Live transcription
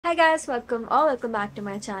Hi guys, welcome back to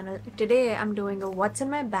my channel. Today I'm doing a what's in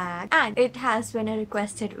my bag and it has been a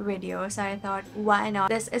requested video, so I thought why not?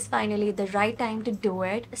 This is finally the right time to do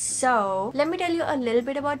it. So let me tell you a little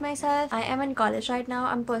bit about myself. I am in college right now.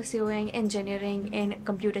 I'm pursuing engineering in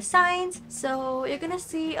computer science. So you're gonna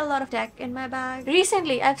see a lot of tech in my bag.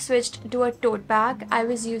 Recently I've switched to a tote bag. I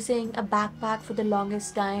was using a backpack for the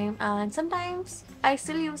longest time and sometimes I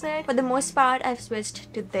still use it. For the most part, I've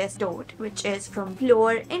switched to this tote, which is from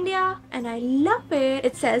plor.India, and I love it.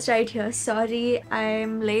 It says right here, sorry,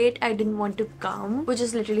 I'm late, I didn't want to come, which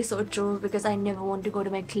is literally so true because I never want to go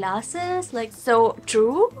to my classes. Like, so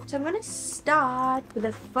true. So I'm gonna start with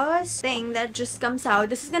the first thing that just comes out.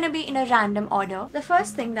 This is gonna be in a random order. The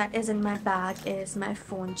first thing that is in my bag is my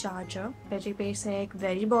phone charger. Very basic,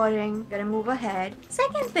 very boring. Gonna move ahead.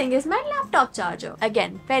 Second thing is my laptop charger.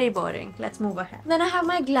 Again, very boring. Let's move ahead. Then I have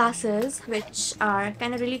my glasses, which are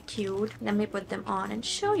kind of really cute. Let me put them on and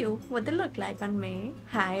show you what they look like on me.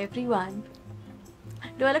 Hi everyone.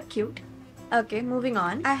 Do I look cute? Okay, moving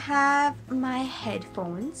on. I have my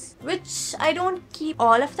headphones, which I don't keep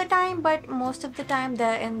all of the time, but most of the time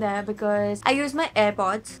they're in there because I use my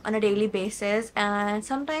AirPods on a daily basis and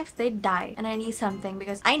sometimes they die and I need something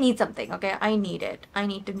because I need something, okay? I need it. I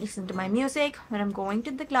need to listen to my music when I'm going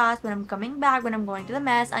to the class, when I'm coming back, when I'm going to the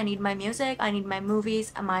mess. I need my music, I need my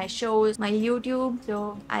movies, my shows, my YouTube.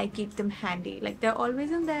 So I keep them handy. Like they're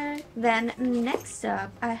always in there. Then next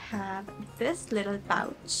up, I have this little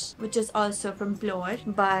pouch, which is also from Plor,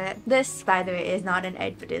 but this, by the way, is not an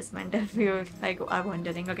advertisement if you are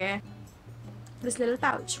wondering, okay? This little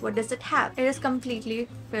pouch, what does it have? It is completely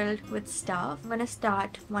filled with stuff. I'm gonna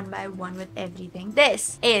start one by one with everything.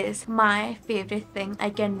 This is my favorite thing. I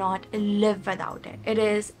cannot live without it. It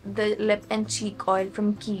is the lip and cheek oil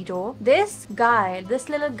from Keto. This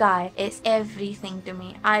little guy is everything to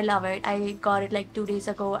me. I love it. I got it like 2 days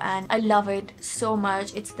ago and I love it so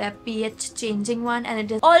much. It's the pH changing one and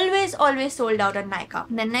it is always sold out at Nykaa.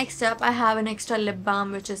 Then next up, I have an extra lip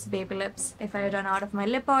balm, which is Baby Lips if I run out of my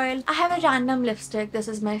lip oil. I have a random lipstick. This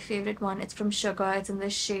is my favorite one. It's from Sugar. It's in the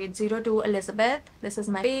shade 02 Elizabeth. This is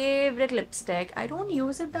my favorite lipstick. I don't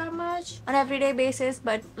use it that much on everyday basis,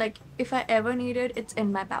 but like if I ever need it, it's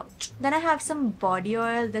in my pouch. Then I have some body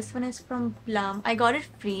oil. This one is from Plum. I got it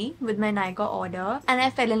free with my Nykaa order and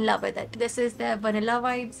I fell in love with it. This is the Vanilla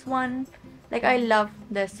Vibes one. Like, I love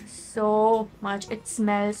this so much. It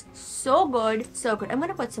smells so good. So good. I'm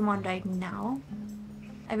gonna put some on right now.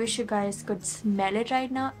 I wish you guys could smell it right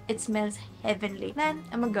now. It smells heavenly. Then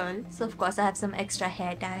I'm a girl, so of course I have some extra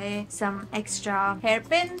hair dye, some extra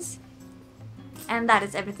hairpins, and that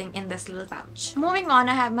is everything in this little pouch. Moving on,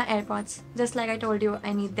 I have my AirPods. Just like I told you,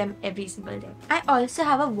 I need them every single day. I also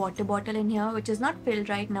have a water bottle in here, which is not filled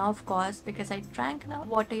right now, of course, because I drank a lot of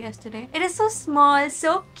water yesterday. It is so small,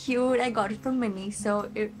 so cute. I got it from Minnie, so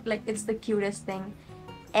it's the cutest thing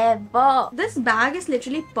ever. This bag is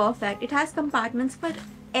literally perfect. It has compartments for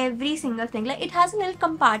every single thing. Like, it has a little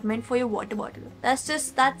compartment for your water bottle. That's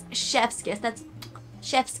chef's kiss. That's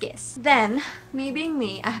chef's kiss. Then, me being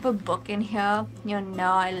me, I have a book in here. You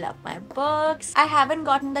know I love my books. I haven't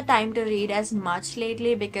gotten the time to read as much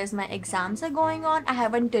lately because my exams are going on. I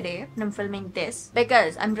haven't today and I'm filming this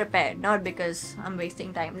because I'm prepared, not because I'm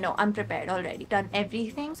wasting time. No, I'm prepared already. Done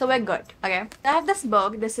everything, so we're good. Okay, I have this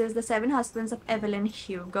book. This is The 7 Husbands of Evelyn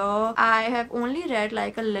Hugo. I have only read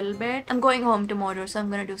like a little bit. I'm going home tomorrow, so I'm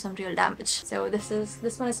gonna do some real damage. So this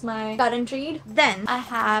one is my current read. Then I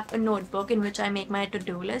have a notebook in which I make my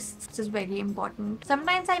to-do lists. This is very important.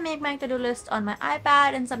 Sometimes I make my to-do list on my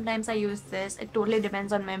iPad and sometimes I use this. It totally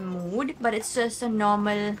depends on my mood, but it's just a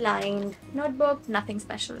normal lined notebook, nothing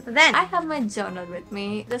special. Then I have my journal with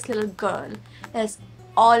me. This little girl is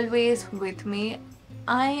always with me.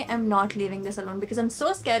 I am not leaving this alone because I'm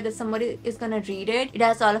so scared that somebody is gonna read it. It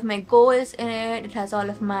has all of my goals in it. It has all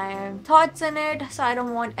of my thoughts in it. So I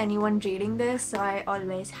don't want anyone reading this. So I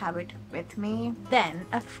always have it with me. Then,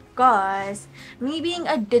 of course, me being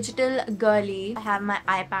a digital girly, I have my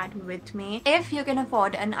iPad with me. If you can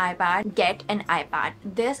afford an iPad, get an iPad.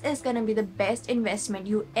 This is gonna be the best investment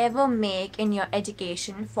you ever make in your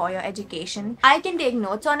education, for your education. I can take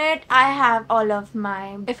notes on it. I have all of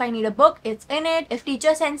my, if I need a book, it's in it. If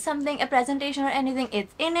teacher sends something, a presentation or anything,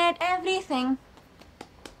 it's in it. Everything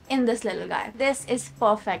in this little guy. This is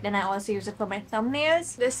perfect, and I also use it for my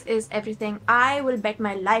thumbnails. This is everything. I will bet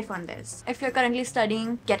my life on this. If you're currently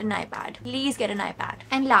studying, get an iPad. Please get an iPad.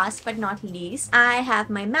 And last but not least, I have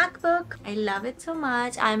my MacBook. I love it so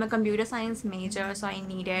much. I'm a computer science major, so I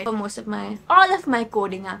need it for all of my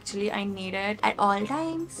coding actually. I need it at all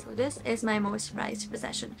times. So this is my most prized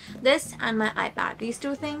possession. This and my iPad. These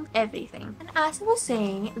two things, everything. And as I was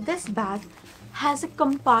saying, this bag has a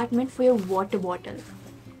compartment for your water bottle.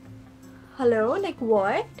 Hello? Like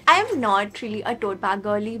what? I am not really a tote bag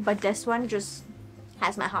girly, but this one just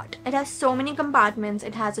has my heart. It has so many compartments.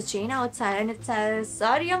 It has a chain outside and it says,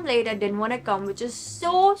 sorry I'm late, I didn't want to come, which is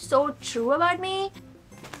so true about me.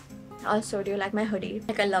 Also, do you like my hoodie?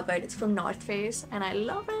 Like, I love it. It's from North Face and I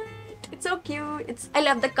love it. It's so cute. I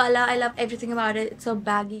love the color. I love everything about it. It's so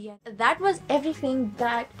baggy. That was everything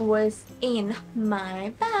that was in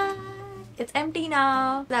my bag. It's empty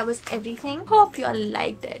now. That was everything. Hope you all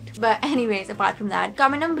liked it. But anyways, apart from that,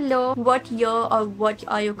 comment down below what year or what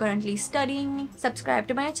are you currently studying. Subscribe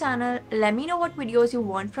to my channel. Let me know what videos you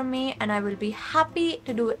want from me and I will be happy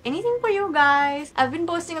to do anything for you guys. I've been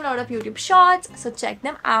posting a lot of YouTube shorts, so check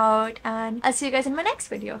them out and I'll see you guys in my next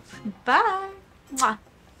video. Bye! Mwah.